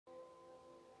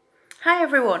Hi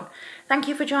everyone, thank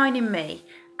you for joining me.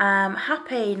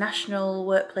 Happy National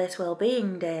Workplace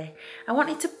Wellbeing Day. I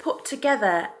wanted to put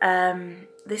together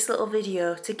this little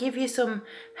video to give you some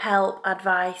help,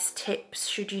 advice, tips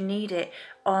should you need it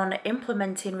on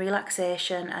implementing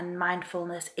relaxation and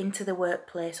mindfulness into the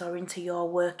workplace or into your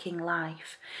working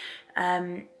life.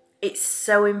 It's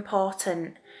so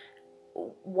important,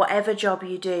 whatever job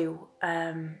you do,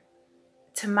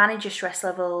 to manage your stress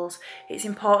levels. It's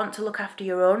important to look after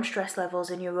your own stress levels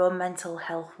and your own mental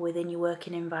health within your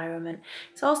working environment.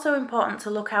 It's also important to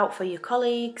look out for your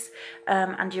colleagues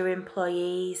and your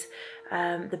employees.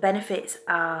 The benefits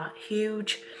are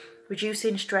huge.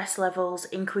 Reducing stress levels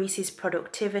increases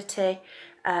productivity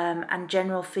and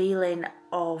general feeling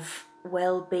of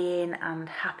well-being and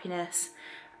happiness,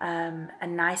 a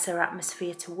nicer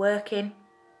atmosphere to work in.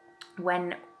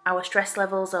 When our stress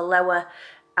levels are lower,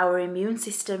 our immune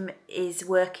system is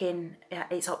working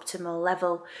at its optimal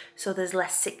level, so there's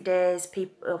less sick days.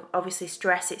 Obviously,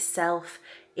 stress itself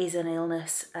is an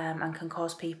illness and can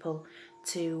cause people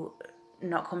to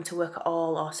not come to work at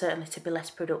all, or certainly to be less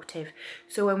productive.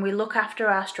 So when we look after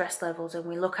our stress levels and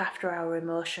we look after our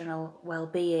emotional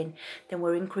well-being, then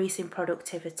we're increasing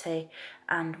productivity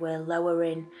and we're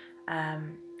lowering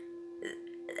the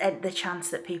chance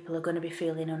that people are going to be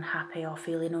feeling unhappy or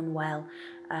feeling unwell,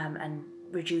 and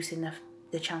reducing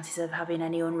the chances of having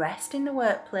any unrest in the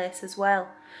workplace as well.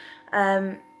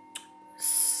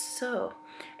 So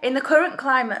in the current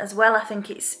climate as well, I think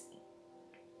it's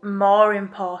more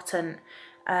important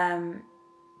to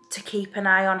keep an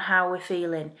eye on how we're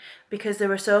feeling, because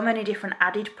there are so many different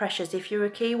added pressures. If you're a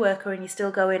key worker and you're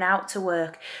still going out to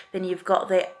work, then you've got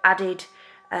the added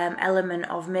element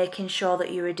of making sure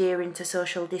that you're adhering to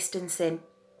social distancing,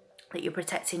 that you're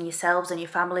protecting yourselves and your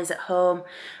families at home.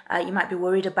 You might be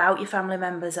worried about your family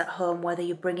members at home, whether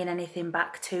you're bringing anything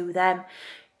back to them.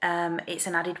 It's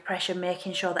an added pressure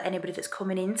making sure that anybody that's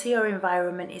coming into your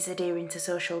environment is adhering to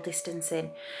social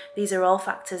distancing. These are all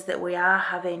factors that we are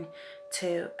having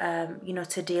to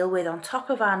to deal with on top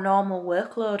of our normal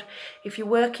workload. If you're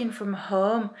working from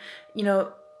home,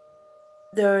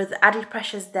 there are the added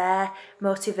pressures there,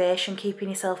 motivation, keeping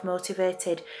yourself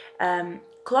motivated,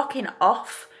 clocking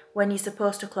off when you're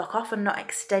supposed to clock off and not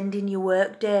extending your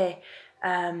work day.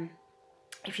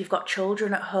 If you've got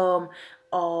children at home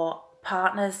or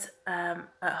partners at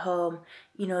home,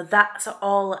 that's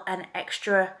all an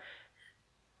extra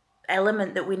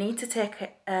element that we need to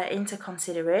take into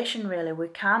consideration, really. We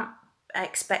can't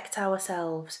expect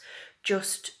ourselves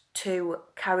just to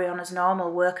carry on as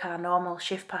normal, work our normal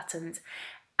shift patterns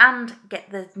and get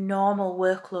the normal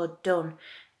workload done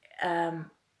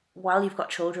while you've got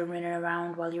children running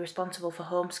around, while you're responsible for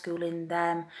homeschooling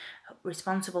them,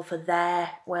 responsible for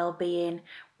their well-being,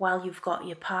 while you've got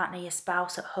your partner, your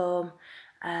spouse at home.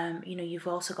 You've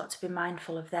also got to be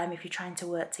mindful of them. If you're trying to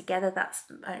work together, that's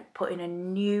putting a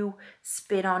new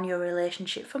spin on your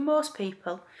relationship for most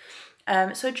people.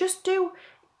 So just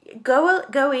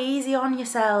go easy on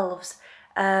yourselves,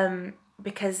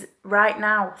 because right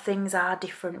now things are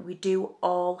different. We do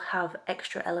all have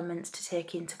extra elements to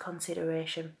take into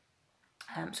consideration,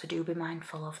 so do be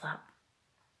mindful of that.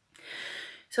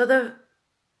 So the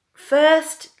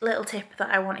first little tip that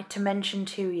I wanted to mention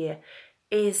to you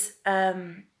is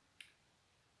in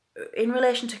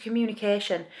relation to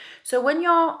communication. So when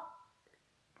you're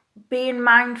being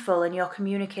mindful and you're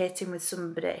communicating with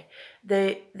somebody,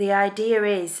 the idea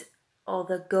is, or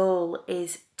the goal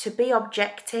is, to be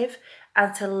objective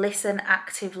and to listen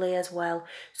actively as well.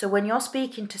 So when you're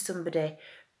speaking to somebody,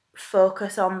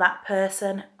 focus on that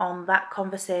person, on that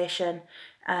conversation,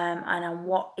 and on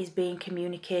what is being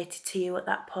communicated to you at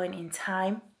that point in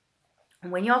time.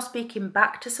 And when you're speaking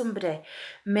back to somebody,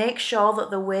 make sure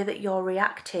that the way that you're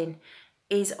reacting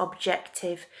is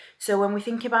objective. So when we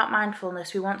think about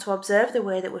mindfulness, we want to observe the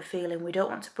way that we're feeling. We don't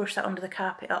want to brush that under the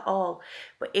carpet at all.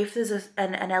 But if there's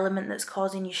an element that's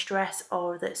causing you stress,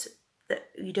 or that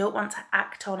you don't want to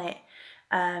act on it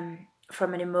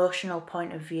from an emotional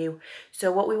point of view.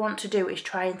 So what we want to do is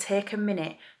try and take a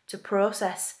minute to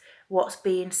process what's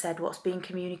being said, what's being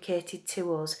communicated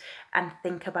to us, and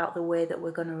think about the way that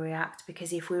we're going to react.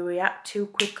 Because if we react too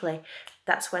quickly,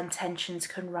 that's when tensions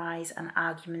can rise and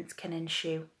arguments can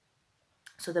ensue.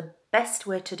 So the best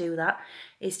way to do that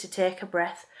is to take a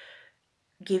breath,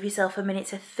 give yourself a minute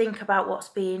to think about what's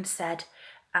being said,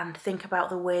 and think about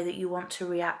the way that you want to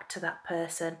react to that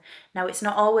person. Now, it's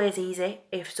not always easy.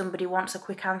 If somebody wants a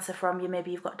quick answer from you,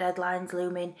 maybe you've got deadlines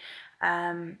looming,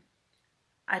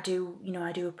 I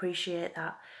do appreciate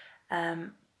that.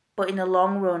 But in the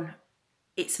long run,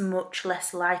 it's much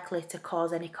less likely to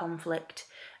cause any conflict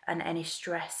and any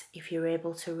stress if you're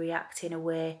able to react in a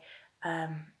way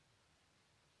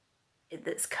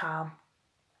that's calm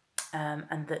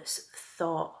and that's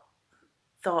thought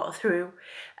through,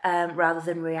 rather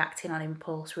than reacting on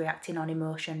impulse, reacting on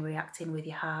emotion, reacting with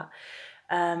your heart.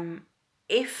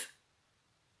 If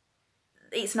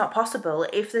it's not possible,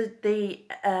 if the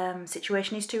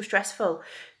situation is too stressful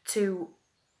to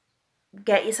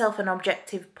get yourself an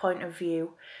objective point of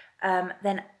view,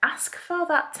 then ask for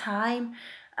that time.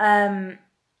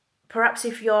 Perhaps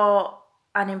if you're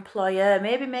an employer,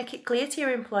 maybe make it clear to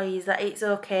your employees that it's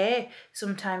okay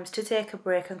sometimes to take a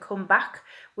break and come back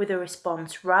with a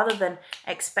response, rather than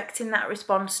expecting that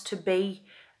response to be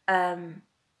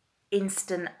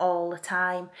instant all the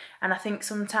time. And I think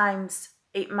sometimes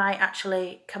it might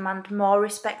actually command more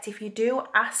respect if you do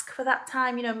ask for that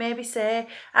time. You know, maybe say,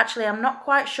 actually, I'm not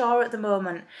quite sure at the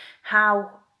moment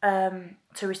how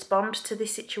to respond to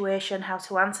this situation, how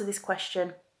to answer this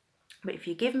question. But if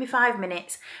you give me 5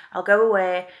 minutes, I'll go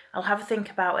away, I'll have a think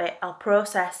about it, I'll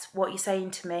process what you're saying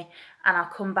to me, and I'll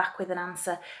come back with an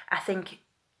answer. I think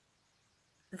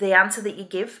the answer that you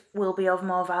give will be of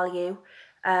more value.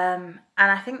 And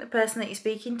I think the person that you're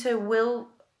speaking to will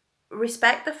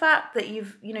respect the fact that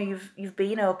you've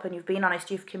been open, you've been honest,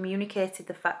 you've communicated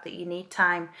the fact that you need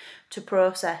time to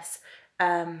process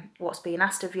what's being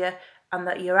asked of you, and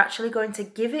that you're actually going to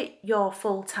give it your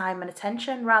full time and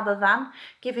attention rather than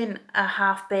giving a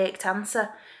half-baked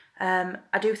answer.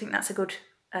 I do think that's a good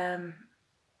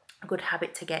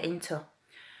habit to get into.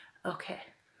 Okay.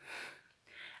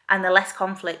 And the less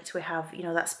conflict we have,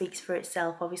 that speaks for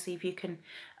itself. Obviously, if you can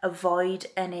avoid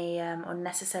any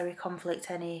unnecessary conflict,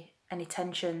 any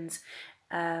tensions,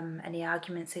 any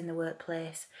arguments in the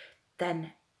workplace,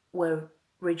 then we're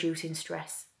reducing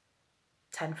stress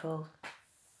tenfold.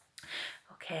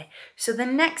 Okay, so the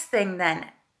next thing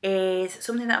then is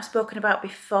something that I've spoken about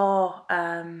before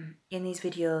in these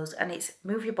videos, and it's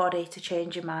move your body to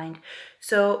change your mind.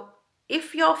 So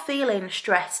if you're feeling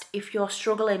stressed, if you're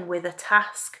struggling with a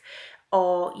task,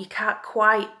 or you can't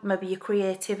quite, maybe your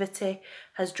creativity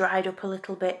has dried up a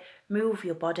little bit, move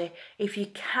your body. If you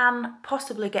can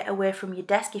possibly get away from your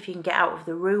desk, if you can get out of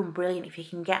the room, brilliant. If you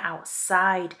can get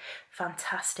outside,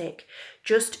 fantastic.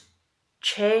 Just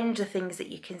change the things that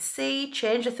you can see,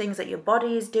 change the things that your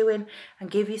body is doing, and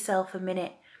give yourself a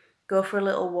minute. Go for a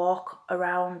little walk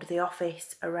around the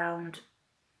office, around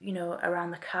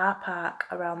the car park,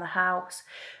 around the house.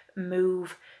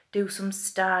 Move, do some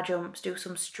star jumps, do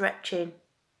some stretching,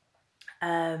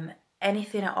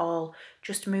 anything at all.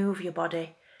 Just move your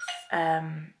body,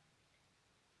 and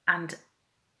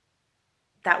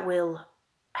that will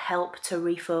help to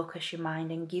refocus your mind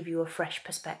and give you a fresh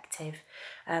perspective.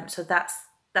 So that's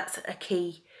a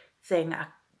key thing.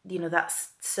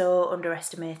 That's so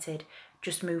underestimated.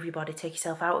 Just move your body, take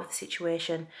yourself out of the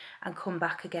situation, and come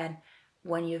back again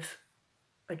when you've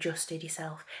adjusted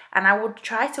yourself. And I would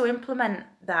try to implement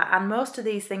that, and most of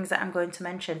these things that I'm going to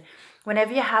mention,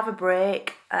 whenever you have a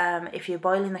break, if you're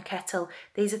boiling the kettle,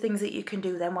 these are things that you can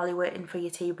do then while you're waiting for your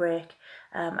tea break.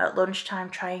 At lunchtime,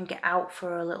 try and get out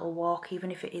for a little walk,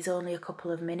 even if it is only a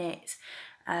couple of minutes.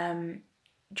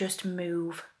 Just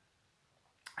move.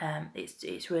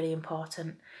 It's really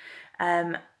important.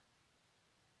 And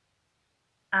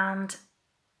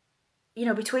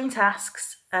between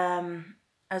tasks,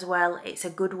 as well, it's a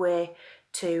good way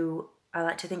to, I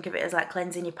like to think of it as like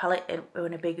cleansing your palate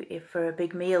for a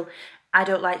big meal. I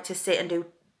don't like to sit and do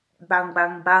bang,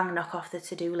 bang, bang, knock off the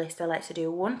to-do list. I like to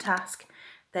do one task,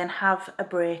 then have a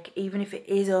break, even if it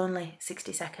is only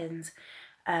 60 seconds.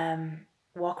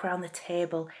 Walk around the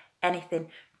table, anything.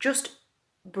 Just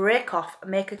break off,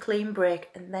 make a clean break,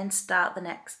 and then start the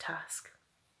next task.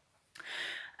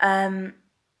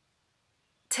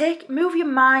 Move your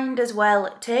mind as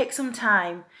well. Take some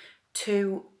time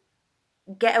to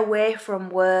get away from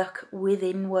work,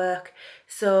 within work.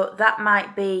 So that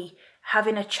might be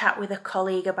having a chat with a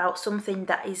colleague about something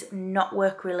that is not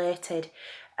work related.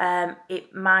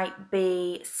 It might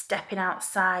be stepping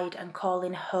outside and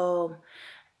calling home.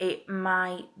 It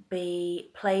might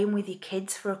be playing with your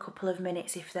kids for a couple of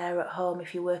minutes if they're at home,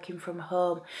 if you're working from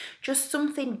home. Just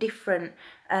something different.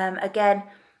 Again,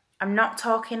 I'm not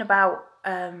talking about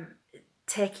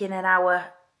taking an hour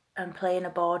and playing a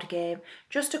board game.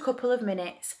 Just a couple of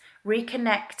minutes.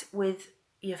 Reconnect with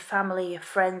your family, your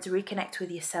friends, reconnect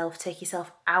with yourself. Take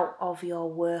yourself out of your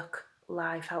work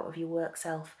life, out of your work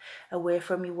self, away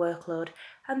from your workload,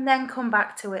 and then come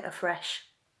back to it afresh.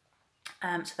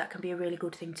 So that can be a really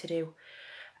good thing to do.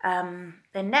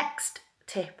 The next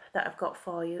tip that I've got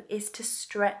for you is to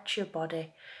stretch your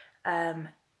body,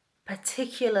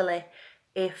 particularly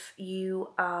if you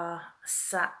are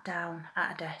sat down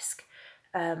at a desk.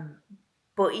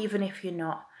 But even if you're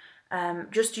not,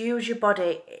 just use your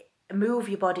body, move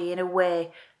your body in a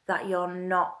way that you're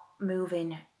not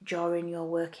moving during your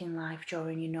working life,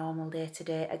 during your normal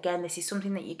day-to-day. Again, this is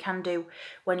something that you can do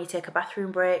when you take a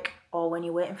bathroom break or when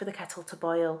you're waiting for the kettle to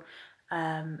boil,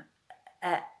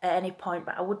 at any point,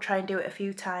 but I would try and do it a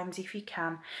few times if you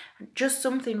can. Just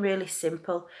something really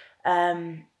simple.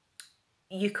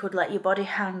 You could let your body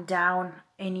hang down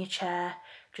in your chair,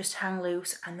 just hang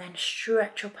loose, and then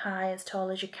stretch up high as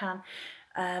tall as you can.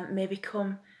 Maybe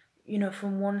come,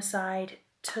 from one side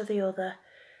to the other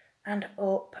and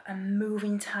up, and move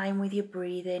in time with your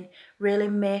breathing. Really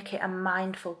make it a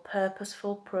mindful,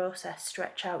 purposeful process.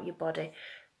 Stretch out your body,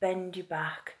 bend your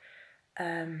back.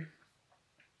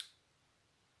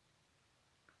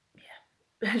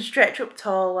 Stretch up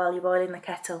tall while you're boiling the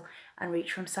kettle and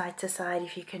reach from side to side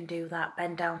if you can do that.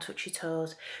 Bend down, touch your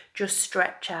toes. Just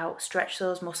stretch out, stretch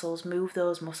those muscles, move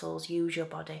those muscles, use your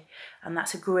body. And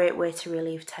that's a great way to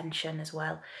relieve tension as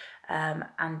well,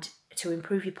 and to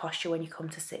improve your posture when you come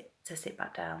to sit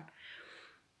back down.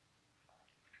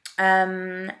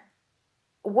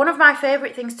 One of my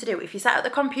favourite things to do, if you sat at the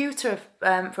computer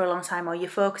for a long time, or you're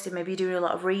focusing, maybe you're doing a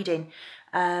lot of reading,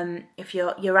 if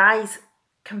your eyes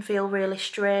can feel really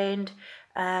strained,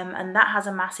 and that has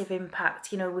a massive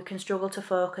impact. We can struggle to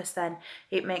focus then.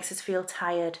 It makes us feel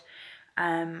tired,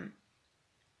 and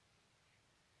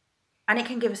it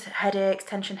can give us headaches,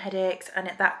 tension headaches,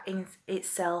 and that in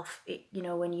itself,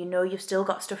 when you've still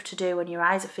got stuff to do and your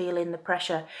eyes are feeling the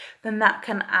pressure, then that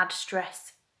can add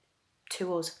stress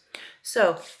to us.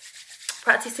 So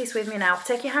practice this with me now.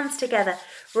 Take your hands together,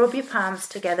 rub your palms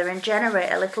together and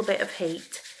generate a little bit of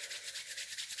heat.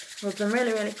 Rub them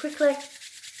really, really quickly.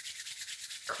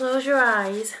 Close your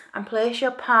eyes and place your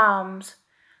palms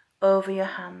over your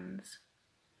hands.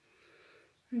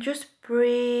 And just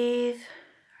breathe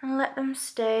and let them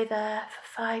stay there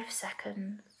for 5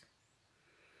 seconds.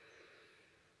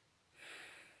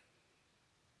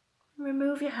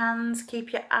 Remove your hands,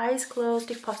 keep your eyes closed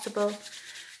if possible,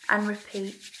 and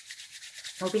repeat.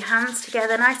 Rub your hands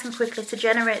together nice and quickly to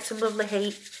generate some lovely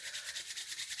heat.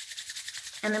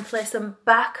 And then place them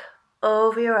back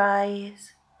over your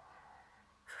eyes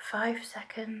for 5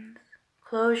 seconds.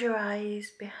 Close your eyes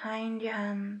behind your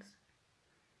hands.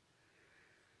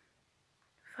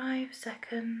 5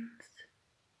 seconds.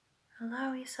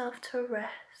 Allow yourself to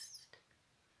rest.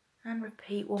 And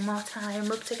repeat one more time.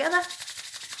 Rub together.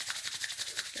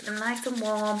 Get them nice and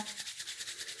warm.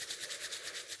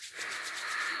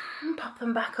 And pop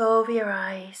them back over your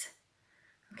eyes.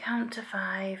 And count to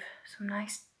 5. Some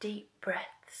nice deep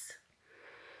breaths.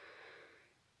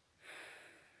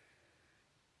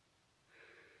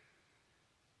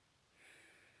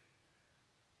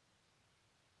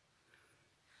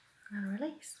 And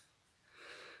release.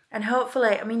 And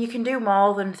hopefully, you can do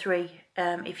more than 3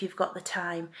 if you've got the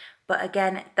time. But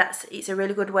again, it's a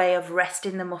really good way of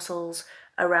resting the muscles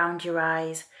around your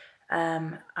eyes,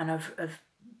 and of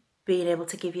being able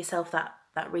to give yourself that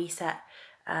reset,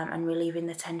 and relieving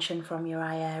the tension from your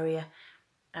eye area,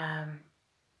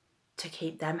 to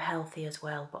keep them healthy as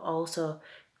well. But also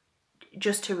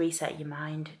just to reset your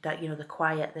mind, that the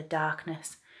quiet, the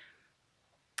darkness.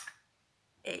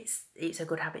 It's a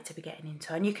good habit to be getting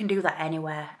into, and you can do that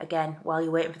anywhere. Again, while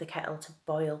you're waiting for the kettle to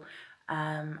boil,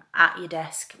 at your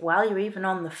desk, while you're even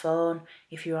on the phone,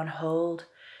 if you're on hold,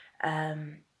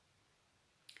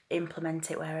 implement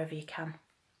it wherever you can.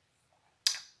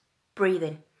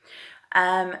 Breathing,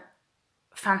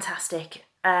 fantastic.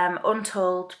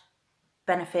 Untold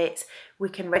benefits. We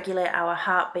can regulate our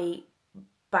heartbeat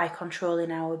by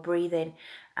controlling our breathing.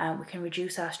 We can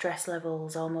reduce our stress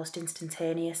levels almost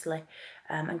instantaneously,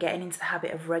 and getting into the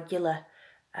habit of regular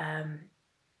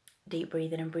deep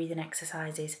breathing and breathing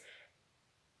exercises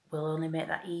will only make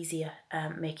that easier,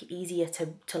 make it easier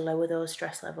to lower those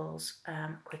stress levels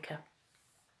quicker.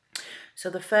 So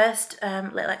the first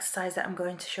little exercise that I'm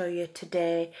going to show you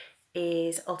today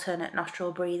is alternate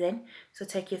nostril breathing. So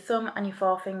take your thumb and your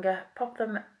forefinger, pop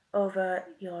them over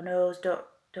your nose, don't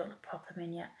pop them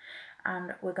in yet,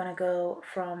 and we're going to go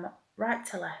from right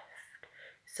to left.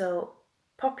 So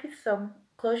pop your thumb,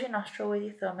 close your nostril with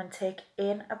your thumb and take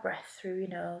in a breath through your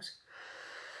nose.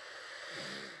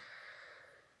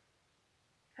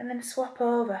 And then swap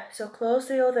over. So close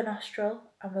the other nostril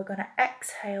and we're going to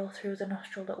exhale through the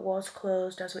nostril that was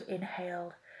closed as we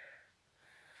inhaled.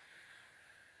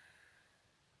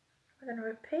 We're going to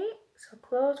repeat. So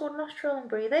close one nostril and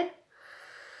breathe in.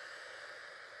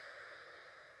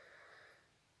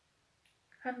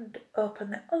 And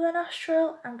open the other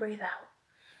nostril and breathe out.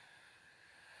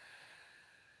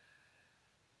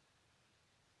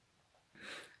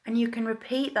 And you can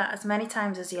repeat that as many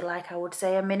times as you like. I would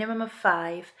say a minimum of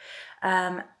 5.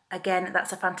 Again,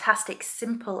 that's a fantastic,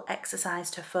 simple exercise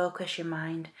to focus your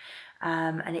mind.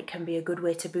 And it can be a good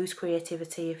way to boost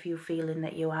creativity if you're feeling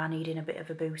that you are needing a bit of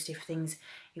a boost, if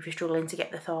you're struggling to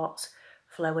get the thoughts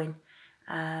flowing.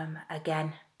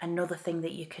 Again, another thing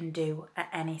that you can do at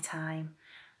any time.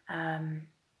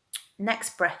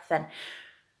 Next breath then.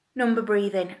 Number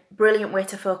breathing, brilliant way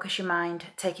to focus your mind,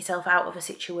 take yourself out of a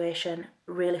situation,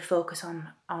 really focus on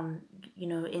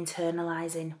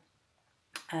internalizing,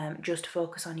 just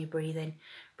focus on your breathing.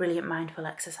 Brilliant mindful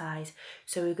exercise.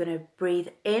 So we're going to breathe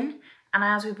in, and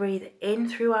as we breathe in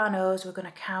through our nose, we're going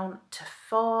to count to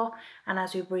 4, and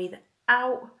as we breathe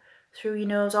out through your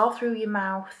nose or through your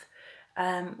mouth,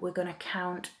 we're going to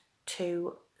count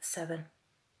to 7.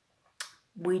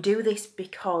 We do this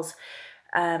because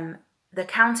the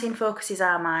counting focuses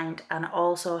our mind and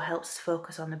also helps us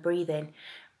focus on the breathing,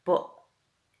 but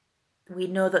we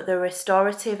know that the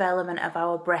restorative element of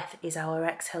our breath is our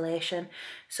exhalation.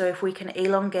 So if we can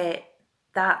elongate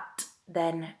that,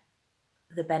 then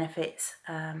the benefits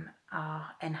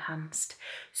are enhanced.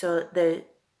 So the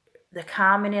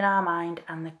calming in our mind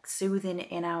and the soothing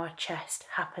in our chest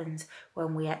happens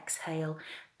when we exhale.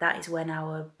 That is when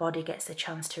our body gets the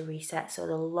chance to reset. So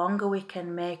the longer we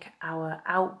can make our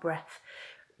out breath,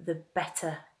 the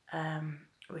better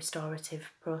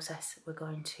restorative process we're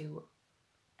going to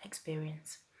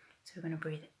experience. So we're going to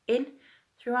breathe in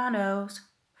through our nose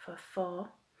for 4.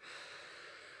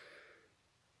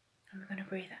 And we're going to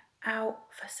breathe out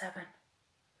for 7.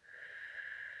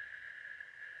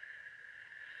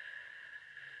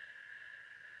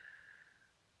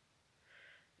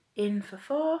 In for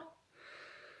 4.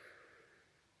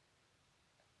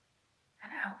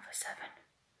 And out for 7.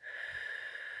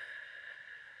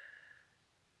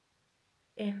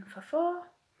 In for 4.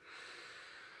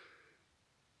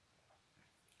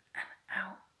 And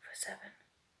out for 7.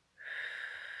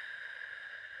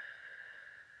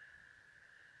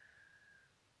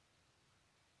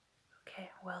 Okay,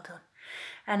 well done.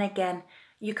 And again,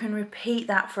 you can repeat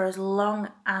that for as long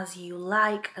as you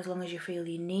like, as long as you feel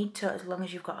you need to, as long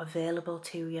as you've got available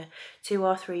to you. 2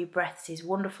 or 3 breaths is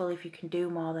wonderful. If you can do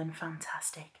more, then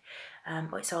fantastic.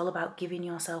 But it's all about giving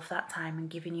yourself that time and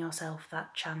giving yourself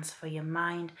that chance for your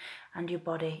mind and your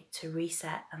body to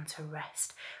reset and to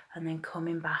rest, and then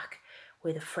coming back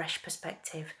with a fresh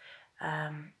perspective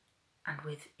and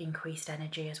with increased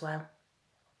energy as well.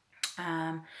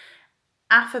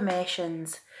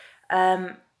 Affirmations.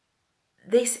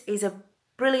 This is a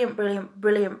brilliant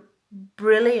thing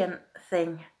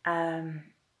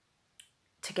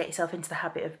to get yourself into the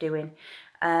habit of doing.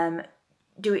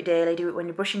 Do it daily, do it when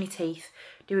you're brushing your teeth,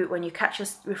 do it when you catch a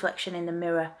reflection in the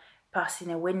mirror, passing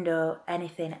a window,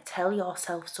 anything. Tell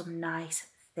yourself some nice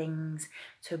things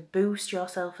to boost your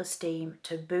self-esteem,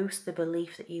 to boost the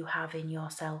belief that you have in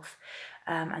yourself.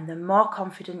 And the more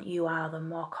confident you are, the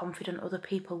more confident other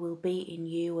people will be in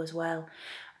you as well.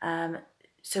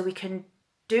 So we can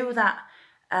do that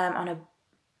on a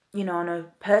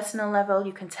personal level.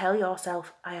 You can tell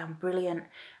yourself, I am brilliant,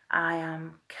 I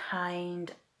am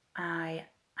kind, I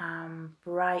am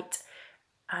bright,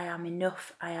 I am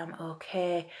enough, I am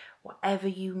okay. Whatever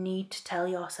you need to tell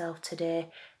yourself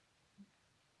today,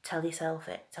 tell yourself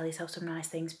it. Tell yourself some nice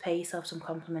things, pay yourself some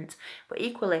compliments. But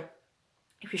equally,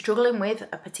 if you're struggling with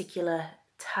a particular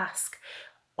task,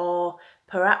 or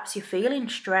perhaps you're feeling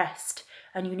stressed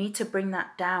and you need to bring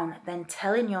that down, then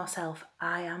telling yourself,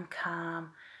 I am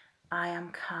calm, I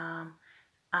am calm,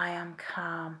 I am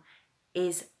calm,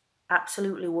 is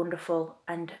absolutely wonderful,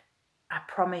 and I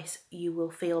promise you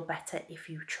will feel better if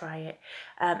you try it.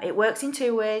 It works in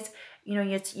 2 ways.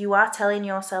 You are telling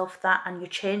yourself that, and you're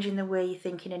changing the way you're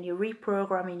thinking, and you're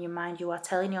reprogramming your mind. You are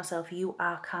telling yourself you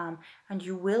are calm, and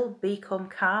you will become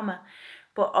calmer.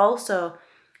 But also,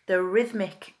 the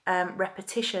rhythmic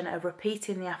repetition of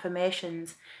repeating the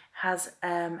affirmations has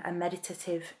a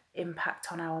meditative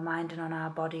impact on our mind and on our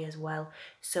body as well.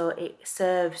 So it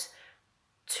serves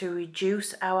to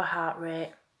reduce our heart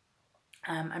rate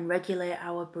and regulate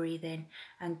our breathing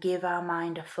and give our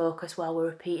mind a focus while we're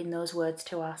repeating those words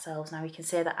to ourselves. Now, you can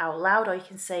say that out loud, or you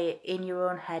can say it in your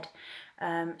own head.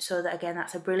 So that, again,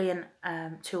 that's a brilliant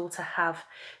tool to have.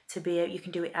 You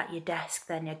can do it at your desk.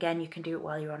 Then again, you can do it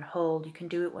while you're on hold. You can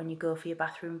do it when you go for your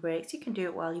bathroom breaks. You can do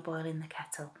it while you're boiling the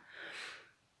kettle.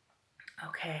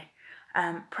 Okay,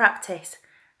 practice.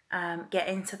 Get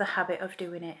into the habit of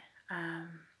doing it. And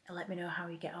let me know how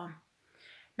you get on.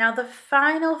 Now, the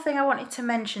final thing I wanted to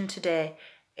mention today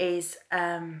is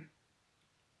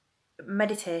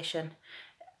meditation.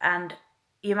 And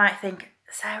you might think,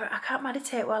 Sarah, I can't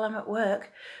meditate while I'm at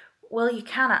work. well, you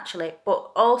can actually,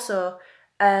 but also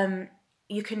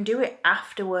you can do it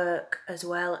after work as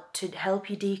well to help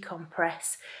you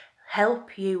decompress,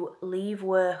 help you leave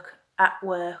work at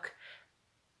work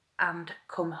and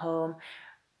come home.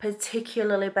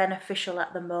 Particularly beneficial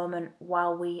at the moment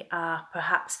while we are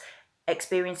perhaps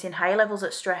experiencing higher levels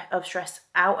of stress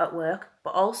out at work,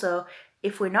 but also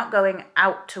if we're not going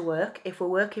out to work, if we're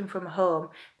working from home,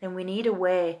 then we need a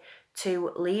way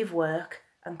to leave work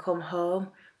and come home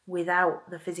without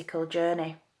the physical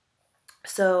journey.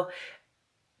 So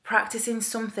practicing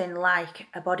something like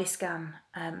a body scan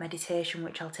meditation,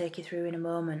 which I'll take you through in a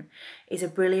moment, is a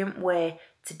brilliant way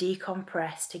to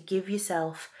decompress, to give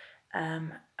yourself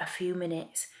a few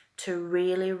minutes to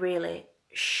really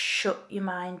shut your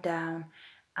mind down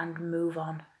and move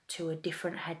on to a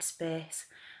different headspace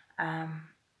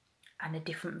and a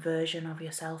different version of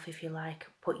yourself, if you like.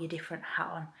 Put your different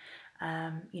hat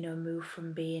on, move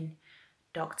from being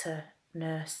doctor,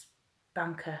 nurse,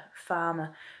 banker,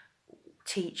 farmer,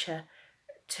 teacher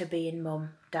to being mum,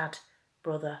 dad,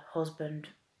 brother, husband,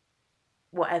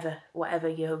 whatever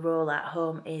your role at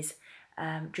home is.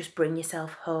 Just bring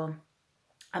yourself home.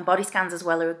 And body scans as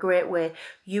well are a great way.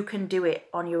 You can do it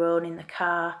on your own in the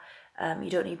car. You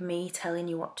don't need me telling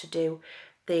you what to do.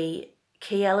 The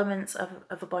key elements of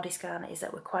a body scan is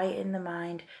that we're quieting the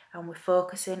mind and we're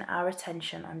focusing our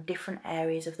attention on different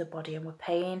areas of the body, and we're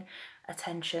paying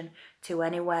attention to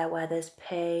anywhere where there's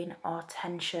pain or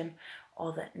tension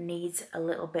or that needs a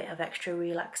little bit of extra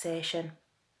relaxation.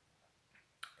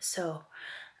 So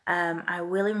I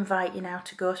will invite you now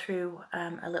to go through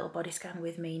a little body scan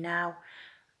with me now.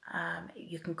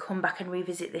 You can come back and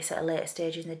revisit this at a later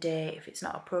stage in the day if it's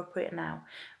not appropriate now,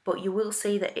 but you will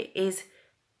see that it is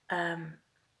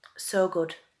so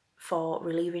good for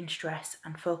relieving stress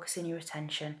and focusing your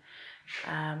attention,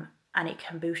 and it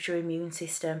can boost your immune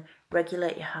system,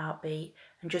 regulate your heartbeat,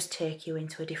 and just take you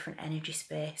into a different energy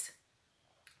space.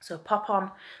 So pop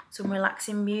on some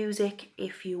relaxing music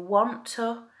if you want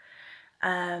to.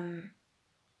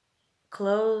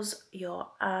 Close your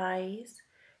eyes,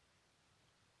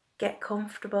 get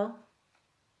comfortable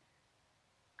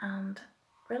and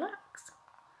relax.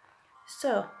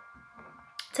 So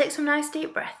take some nice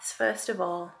deep breaths first of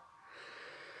all.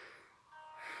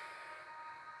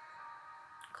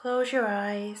 Close your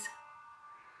eyes.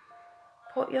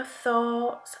 Put your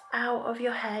thoughts out of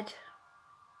your head.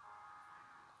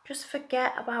 Just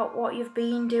forget about what you've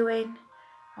been doing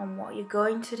and what you're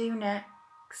going to do next.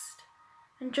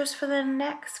 And just for the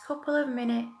next couple of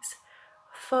minutes,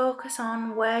 focus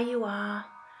on where you are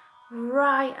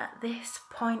right at this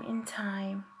point in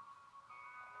time.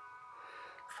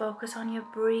 Focus on your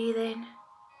breathing.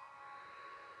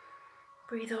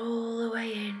 Breathe all the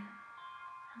way in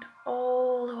and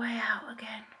all the way out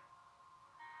again.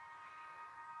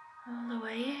 All the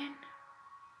way in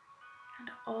and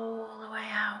all the way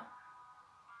out.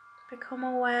 Become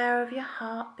aware of your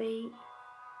heartbeat.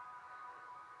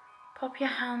 Pop your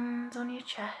hands on your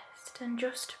chest and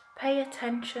just pay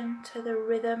attention to the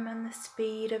rhythm and the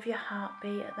speed of your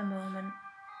heartbeat at the moment.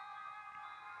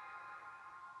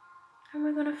 And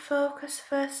we're going to focus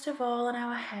first of all on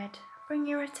our head. Bring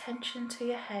your attention to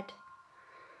your head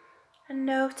and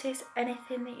notice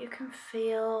anything that you can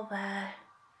feel there.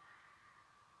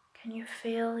 Can you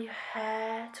feel your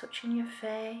hair touching your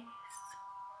face?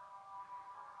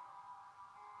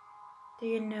 Do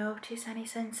you notice any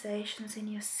sensations in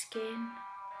your skin?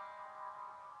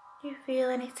 Do you feel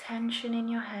any tension in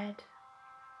your head?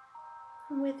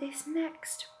 And with this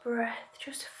next breath,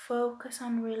 just focus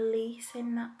on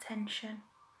releasing that tension.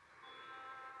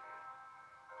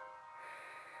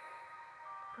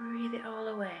 Breathe it all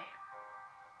away.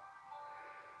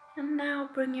 And now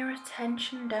bring your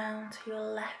attention down to your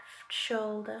left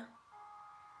shoulder.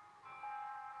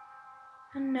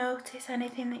 And notice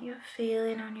anything that you're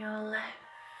feeling on your left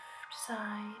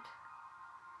side.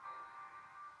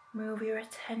 Move your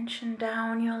attention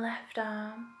down your left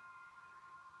arm.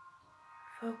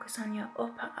 Focus on your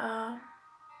upper arm,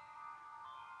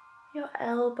 your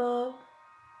elbow,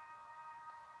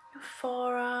 your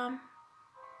forearm,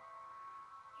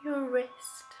 your wrist,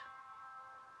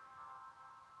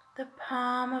 the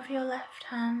palm of your left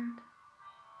hand,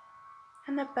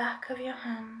 and the back of your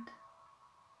hand,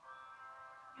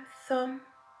 your thumb,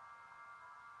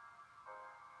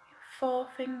 your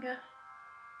forefinger,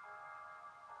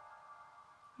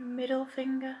 your middle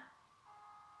finger,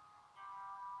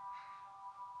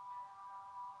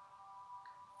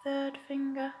 third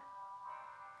finger,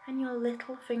 and your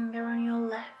little finger on your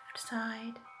left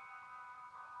side.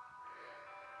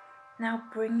 Now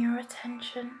bring your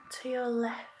attention to your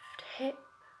left hip,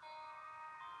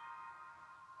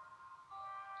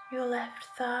 your left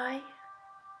thigh,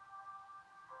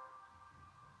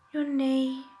 your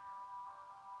knee,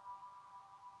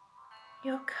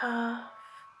 your calf,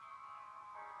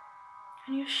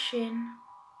 and your shin,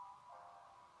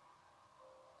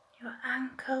 your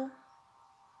ankle,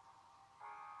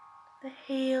 the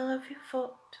heel of your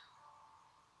foot,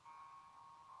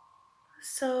 the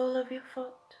sole of your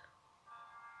foot,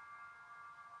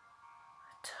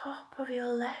 the top of your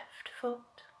left foot,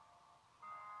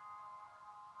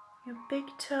 your big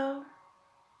toe,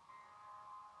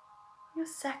 your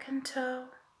second toe,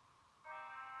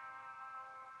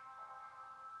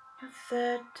 your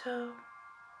third toe,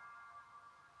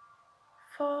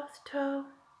 fourth toe,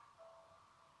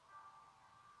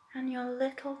 and your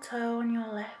little toe on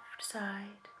your left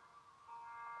side.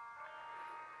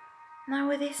 Now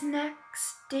with this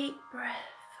next deep breath,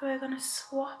 we're going to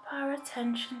swap our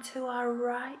attention to our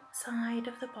right side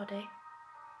of the body.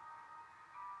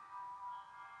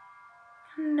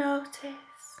 And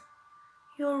notice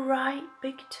your right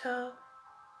big toe,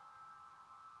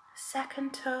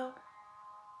 second toe,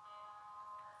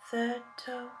 third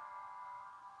toe,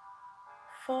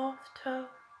 fourth toe,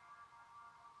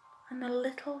 and the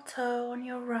little toe on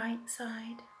your right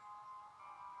side.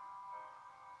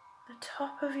 The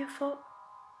top of your foot,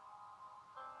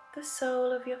 the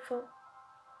sole of your foot,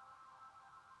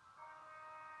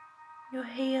 your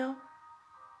heel,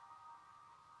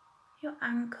 your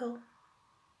ankle.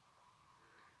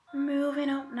 Moving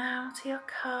up now to your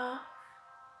calf,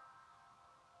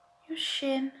 your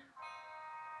shin,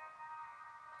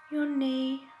 your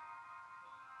knee,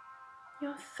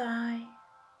 your thigh,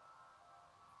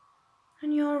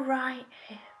 and your right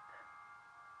hip.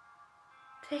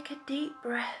 Take a deep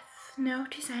breath.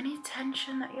 Notice any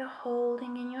tension that you're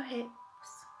holding in your hips.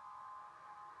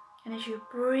 And as you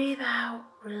breathe out,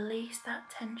 release that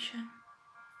tension.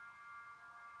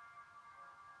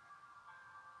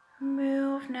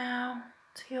 Move now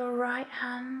to your right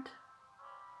hand,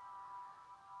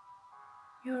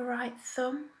 your right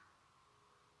thumb,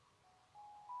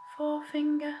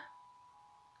 forefinger,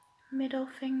 middle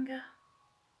finger,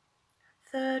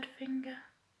 third finger,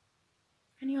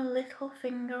 and your little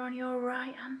finger on your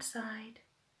right hand side.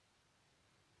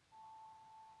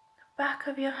 The back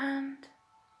of your hand,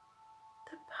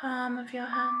 the palm of your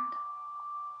hand,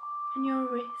 and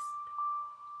your wrist.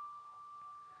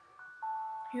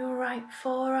 Your right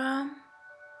forearm,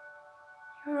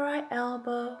 your right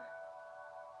elbow,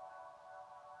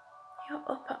 your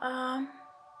upper arm,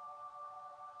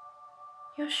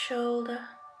 your shoulder.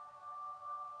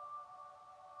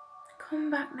 Come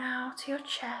back now to your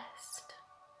chest.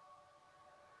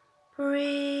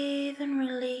 Breathe and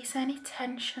release any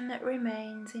tension that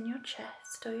remains in your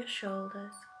chest or your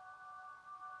shoulders.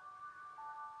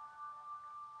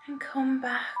 And come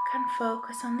back and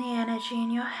focus on the energy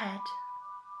in your head.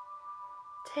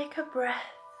 Take a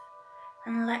breath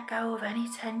and let go of any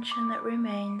tension that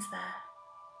remains there.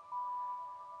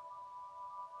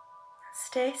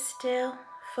 Stay still,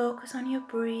 focus on your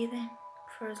breathing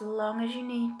for as long as you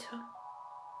need to.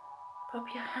 Pop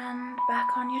your hand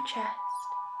back on your chest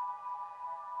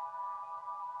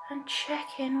and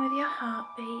check in with your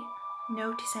heartbeat.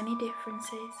 Notice any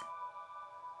differences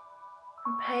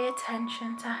and pay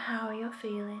attention to how you're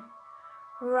feeling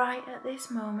right at this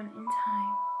moment in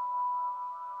time.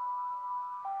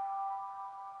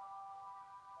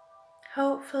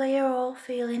 Hopefully you're all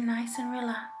feeling nice and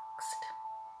relaxed.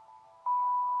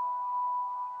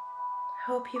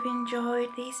 Hope you've enjoyed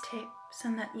these tips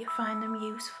and that you find them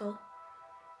useful.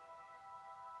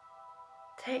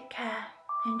 Take care.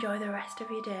 Enjoy the rest of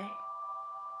your day.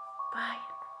 Bye.